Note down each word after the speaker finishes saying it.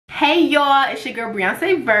Hey y'all, it's your girl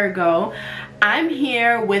Beyonce Virgo. I'm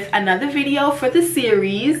here with another video for the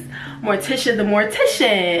series Morticia the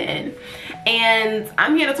Mortician, and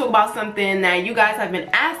I'm here to talk about something that you guys have been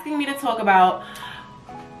asking me to talk about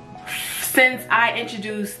since I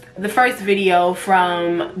introduced the first video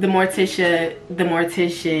from the Morticia the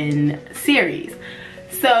Mortician series.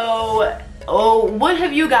 So what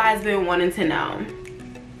have you guys been wanting to know?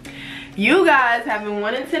 You guys have been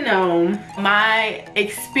wanting to know my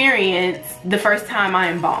experience the first time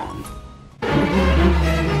I embalmed.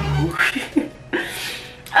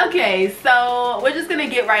 Okay, so we're just gonna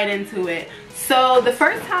get right into it. So the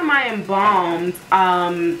first time I embalmed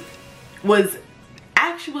was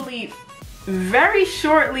actually very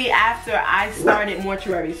shortly after I started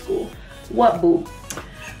mortuary school. What, boo?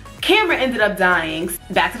 Camera ended up dying.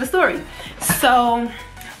 Back to the story. So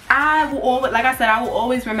I will always, like I said, I will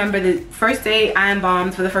always remember the first day I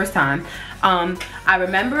embalmed for the first time. I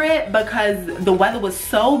remember it because the weather was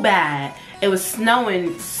so bad. It was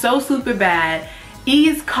snowing so super bad.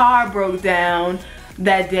 E's car broke down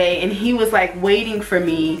that day and he was like waiting for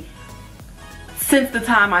me since the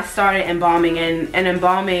time I started embalming, and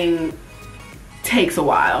embalming takes a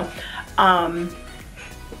while.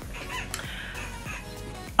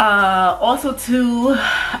 Also too,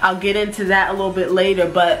 I'll get into that a little bit later,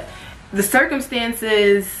 but the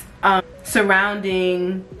circumstances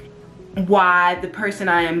surrounding why the person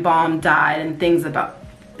I embalmed died and things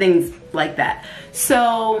like that.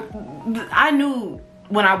 So I knew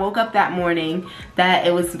when I woke up that morning that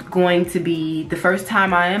it was going to be the first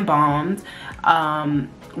time I embalmed.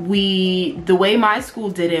 The way my school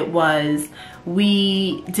did it was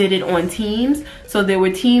we did it on teams. So there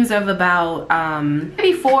were teams of about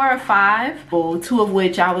maybe 4 or 5, 2 of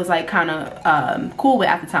which I was like kind of cool with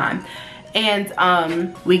at the time. And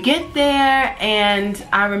we get there, and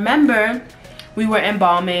I remember we were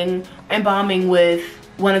embalming with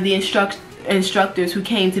one of the instructors who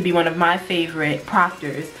came to be one of my favorite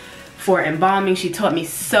proctors for embalming. She taught me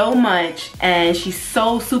so much and she's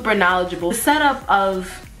so super knowledgeable. The setup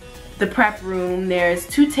of the prep room, there's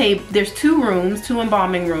two rooms, 2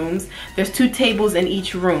 embalming rooms. There's 2 tables in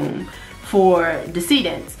each room for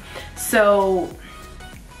decedents. So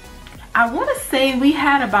I want to say we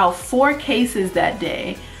had about 4 cases that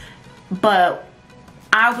day, but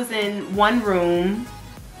I was in one room.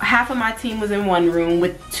 Half of my team was in one room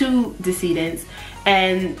with 2 decedents,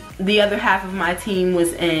 and the other half of my team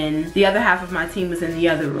was in the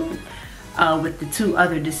other room with the 2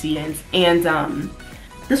 other decedents. And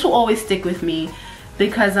this will always stick with me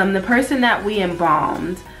because the person that we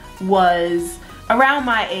embalmed was around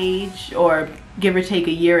my age, or give or take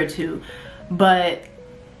a year or 2, but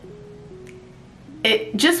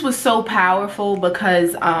it just was so powerful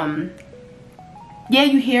because yeah,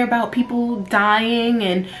 you hear about people dying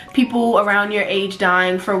and people around your age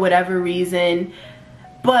dying for whatever reason,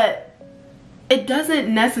 but it doesn't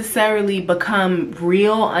necessarily become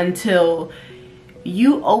real until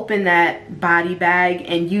you open that body bag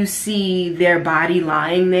and you see their body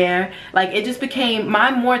lying there. Like, it just became,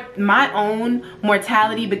 my own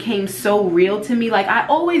mortality became so real to me. Like, I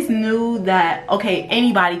always knew that, okay,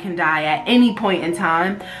 anybody can die at any point in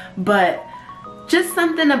time, but just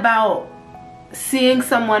something about seeing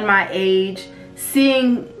someone my age,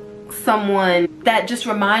 seeing someone that just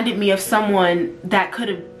reminded me of someone that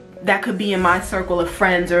could be in my circle of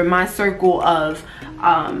friends or my circle of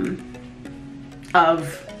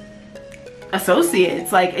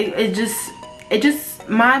associates. Like, it just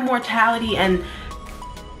my mortality and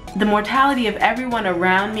the mortality of everyone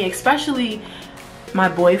around me, especially my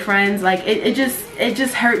boyfriends, like it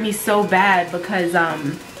just hurt me so bad because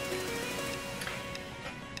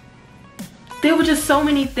there were just so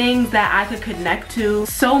many things that I could connect to,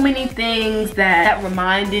 so many things that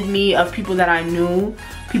reminded me of people that I knew,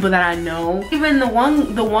 people that I know. Even the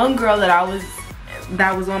one girl that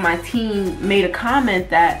was on my team made a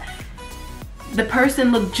comment that the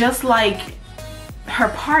person looked just like her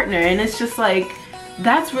partner, and it's just like,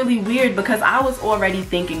 that's really weird because I was already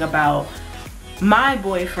thinking about my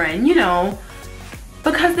boyfriend, you know,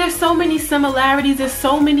 because there's so many similarities, there's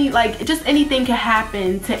so many, like, just anything can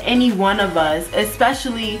happen to any one of us,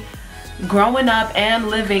 especially growing up and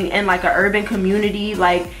living in like an urban community.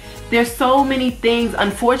 Like, there's so many things,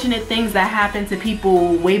 unfortunate things that happen to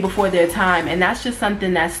people way before their time, and that's just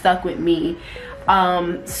something that stuck with me.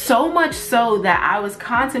 So much so that I was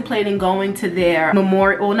contemplating going to their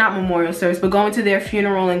memorial, well, not memorial service, but going to their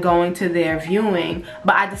funeral and going to their viewing,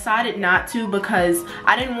 but I decided not to because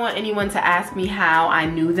I didn't want anyone to ask me how I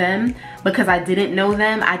knew them, because I didn't know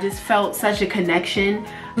them. I just felt such a connection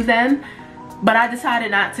with them, but I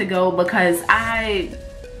decided not to go because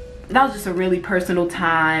that was just a really personal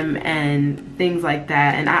time and things like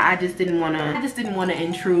that, and I just didn't want to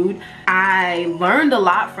intrude. I learned a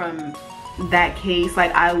lot from that case.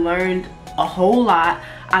 Like, I learned a whole lot.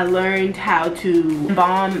 I learned how to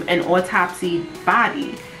embalm an autopsy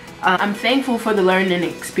body. I'm thankful for the learning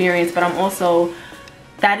experience, but I'm also,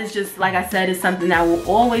 that is just, like I said, is something that will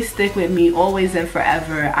always stick with me, always and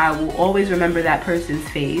forever. I will always remember that person's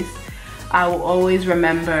face. I will always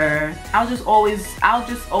remember, I'll just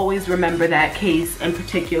always remember that case in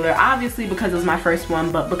particular, obviously because it was my first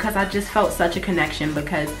one, but because I just felt such a connection.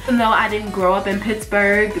 Because even though I didn't grow up in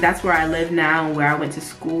Pittsburgh, that's where I live now and where I went to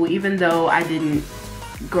school, even though I didn't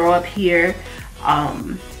grow up here,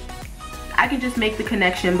 I can just make the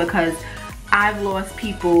connection because I've lost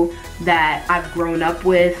people that I've grown up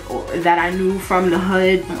with or that I knew from the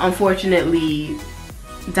hood, unfortunately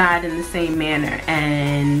died in the same manner.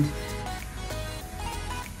 And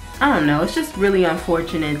I don't know, it's just really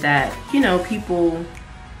unfortunate that, you know, people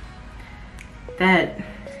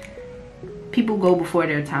go before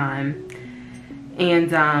their time.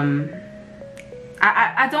 And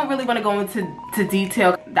I don't really want to go into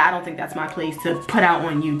detail. I don't think that's my place to put out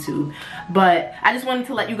on YouTube, but I just wanted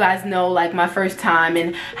to let you guys know, like, my first time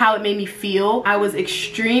and how it made me feel. I was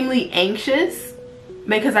extremely anxious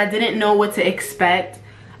because I didn't know what to expect.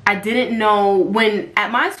 I didn't know, when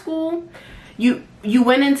at my school, you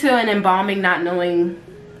went into an embalming not knowing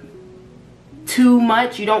too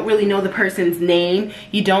much. You don't really know the person's name.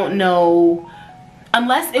 You don't know,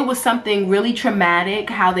 unless it was something really traumatic,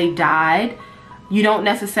 how they died. You don't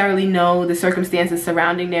necessarily know the circumstances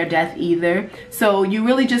surrounding their death either. So you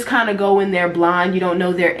really just kind of go in there blind. You don't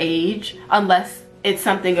know their age unless it's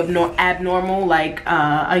something abnormal, like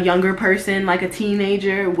a younger person, like a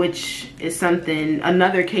teenager, which is something,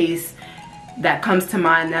 another case that comes to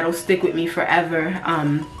mind that'll stick with me forever.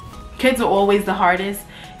 Kids are always the hardest.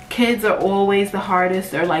 Kids are always the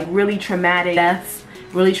hardest, or like really traumatic deaths,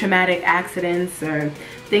 really traumatic accidents or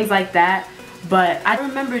things like that. But I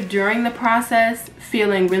remember during the process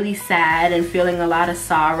feeling really sad and feeling a lot of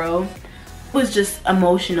sorrow. It was just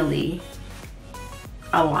emotionally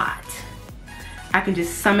a lot. I can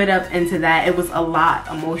just sum it up into that. It was a lot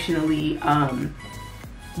emotionally.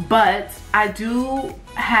 But I do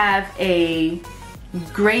have a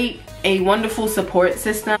wonderful support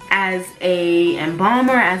system. As a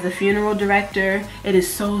embalmer, as a funeral director, it is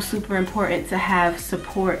so super important to have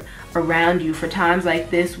support around you for times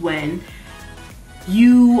like this, when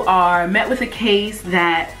you are met with a case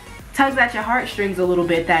that tugs at your heartstrings a little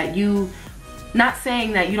bit, that you, not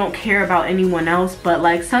saying that you don't care about anyone else, but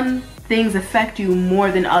like some things affect you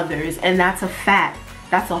more than others, and that's a fact.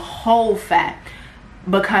 That's a whole fact.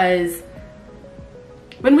 Because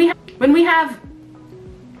when we have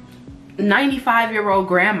 95-year-old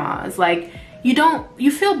grandmas, like,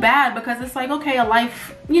 you feel bad because it's like, okay, a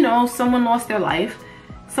life, you know, someone lost their life,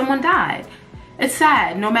 someone died. It's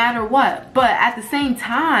sad no matter what, but at the same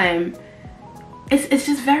time, it's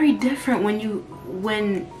just very different when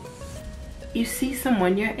you see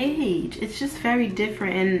someone your age. It's just very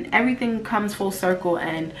different, and everything comes full circle.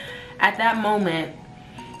 And at that moment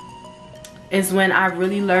is when I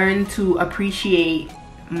really learned to appreciate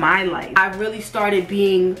my life. I really started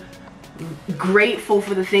being grateful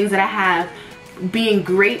for the things that I have, being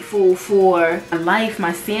grateful for my life,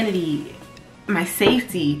 my sanity, my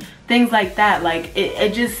safety, things like that. Like,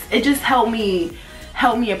 it just helped me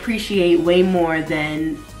appreciate way more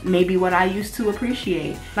than maybe what I used to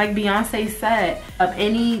appreciate. Like Beyonce said,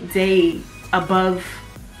 any day above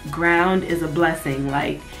ground is a blessing.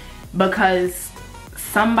 Like, because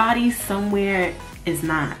somebody somewhere is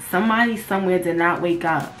not. Somebody somewhere did not wake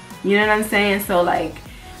up. You know what I'm saying? So like,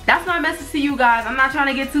 that's my message to you guys. I'm not trying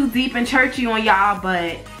to get too deep and churchy on y'all,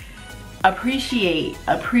 but appreciate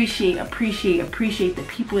the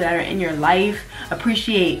people that are in your life.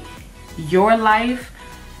 Appreciate your life,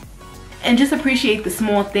 and just appreciate the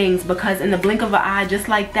small things, because in the blink of an eye, just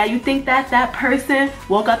like that, you think that that person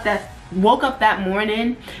woke up that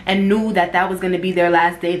morning and knew that that was going to be their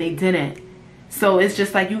last day. They didn't. So it's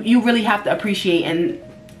just like, you really have to appreciate. And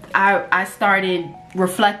I started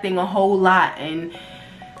reflecting a whole lot and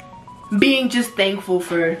being just thankful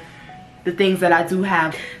for the things that I do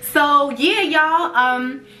have. So yeah,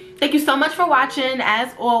 y'all, thank you so much for watching.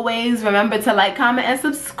 As always, remember to like, comment, and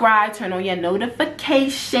subscribe. Turn on your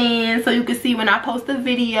notifications so you can see when I post a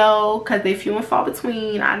video, because they're few and far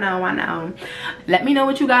between. I know. Let me know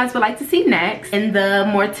what you guys would like to see next in the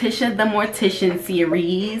Mortician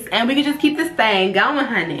series, and we can just keep this thing going,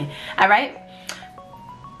 honey. All right,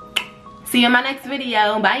 see you in my next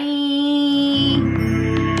video. Bye.